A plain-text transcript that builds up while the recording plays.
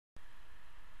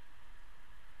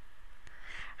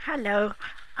Hello,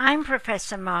 I'm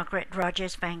Professor Margaret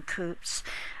Rogers Van Coops.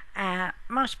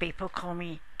 Most people call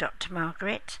me Dr.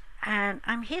 Margaret, and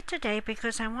I'm here today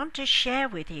because I want to share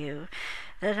with you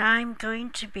that I'm going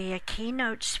to be a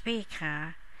keynote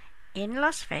speaker in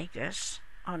Las Vegas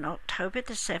on October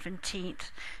the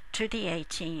 17th to the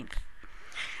 18th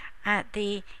at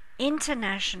the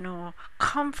International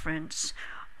Conference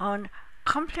on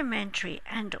Complementary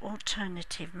and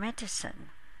Alternative Medicine.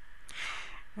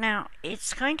 Now,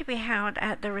 it's going to be held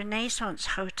at the Renaissons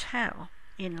Hotel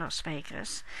in Las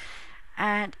Vegas,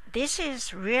 and this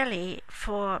is really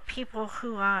for people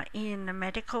who are in the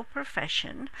medical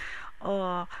profession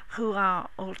or who are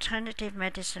alternative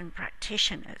medicine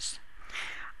practitioners.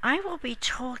 I will be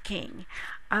talking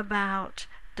about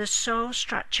the soul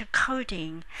structure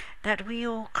coding that we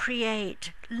all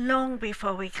create long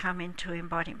before we come into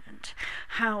embodiment,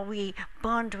 how we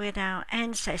bond with our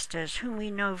ancestors whom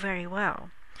we know very well,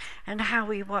 and how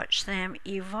we watch them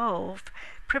evolve,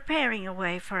 preparing a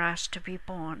way for us to be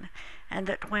born, and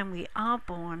that when we are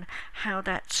born, how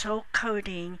that soul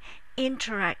coding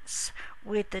interacts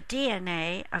with the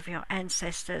DNA of your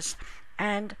ancestors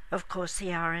and, of course, the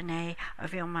RNA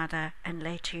of your mother and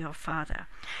later your father.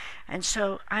 And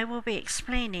so I will be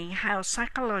explaining how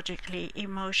psychologically,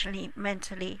 emotionally,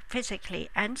 mentally, physically,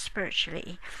 and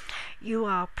spiritually you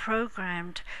are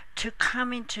programmed to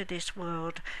come into this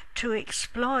world, to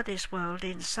explore this world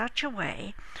in such a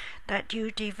way that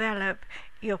you develop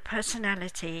your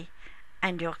personality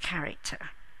and your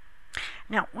character.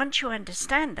 Now, once you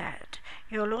understand that,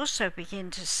 you'll also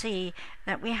begin to see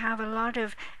that we have a lot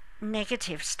of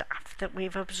negative stuff that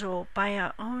we've absorbed by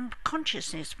our own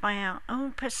consciousness, by our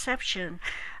own perception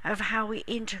of how we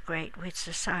integrate with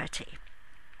society.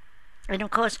 And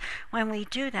of course, when we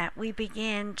do that, we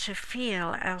begin to feel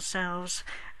ourselves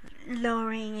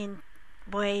lowering in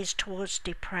ways towards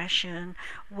depression,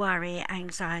 worry,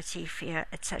 anxiety, fear,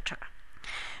 etc.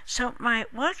 So my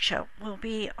workshop will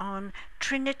be on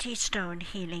Trinity Stone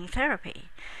Healing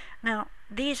Therapy. Now,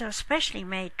 these are specially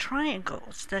made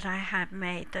triangles that I have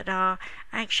made that are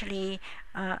actually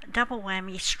double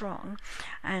whammy strong,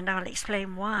 and I'll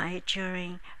explain why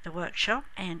during the workshop,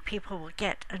 and people will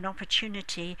get an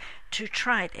opportunity to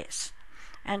try this.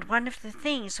 And one of the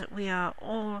things that we are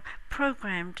all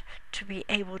programmed to be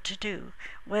able to do,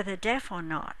 whether deaf or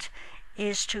not,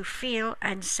 is to feel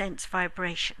and sense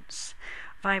vibrations.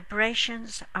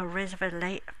 Vibrations are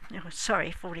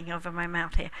falling over my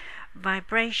mouth here.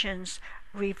 Vibrations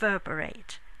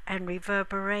reverberate, and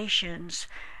reverberations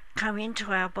come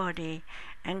into our body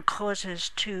and cause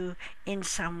us to, in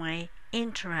some way,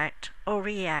 interact or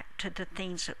react to the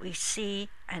things that we see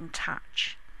and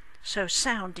touch. So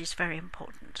sound is very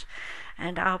important,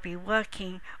 and I'll be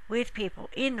working with people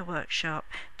in the workshop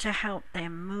to help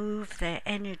them move their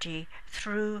energy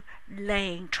through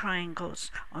laying triangles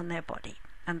on their body.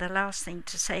 And the last thing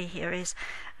to say here is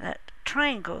that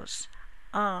triangles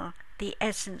are the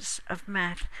essence of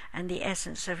math and the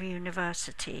essence of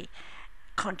university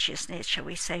consciousness, shall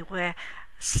we say, where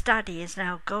study is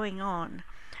now going on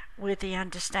with the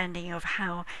understanding of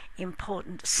how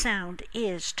important sound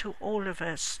is to all of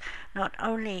us, not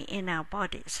only in our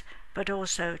bodies, but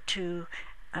also to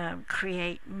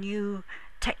create new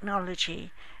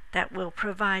technology that will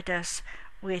provide us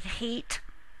with heat,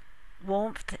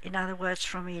 warmth, in other words,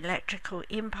 from electrical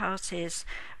impulses,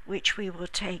 which we will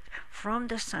take from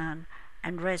the sun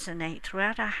and resonate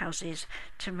throughout our houses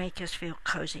to make us feel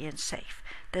cozy and safe.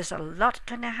 There's a lot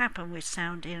going to happen with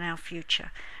sound in our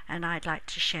future, and I'd like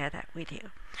to share that with you.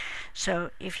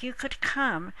 So if you could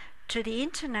come to the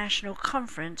International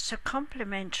Conference of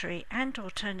Complementary and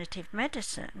Alternative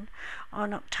Medicine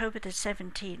on October the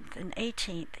 17th and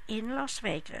 18th in Las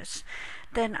Vegas,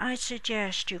 then I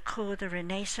suggest you call the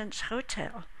Renaissons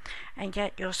Hotel and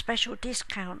get your special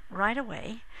discount right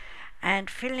away,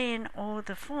 and fill in all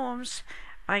the forms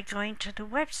by going to the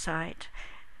website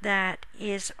that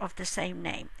is of the same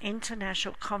name,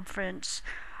 International Conference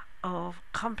of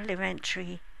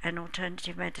Complementary and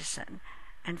Alternative Medicine,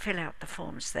 and fill out the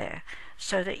forms there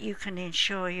so that you can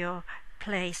ensure your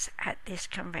place at this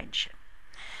convention.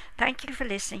 Thank you for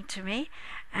listening to me,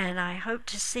 and I hope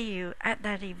to see you at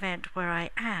that event where I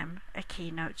am a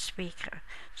keynote speaker.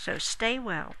 So stay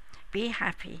well, be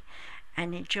happy,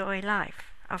 and enjoy life.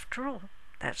 After all,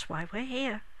 that's why we're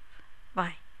here.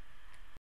 Bye.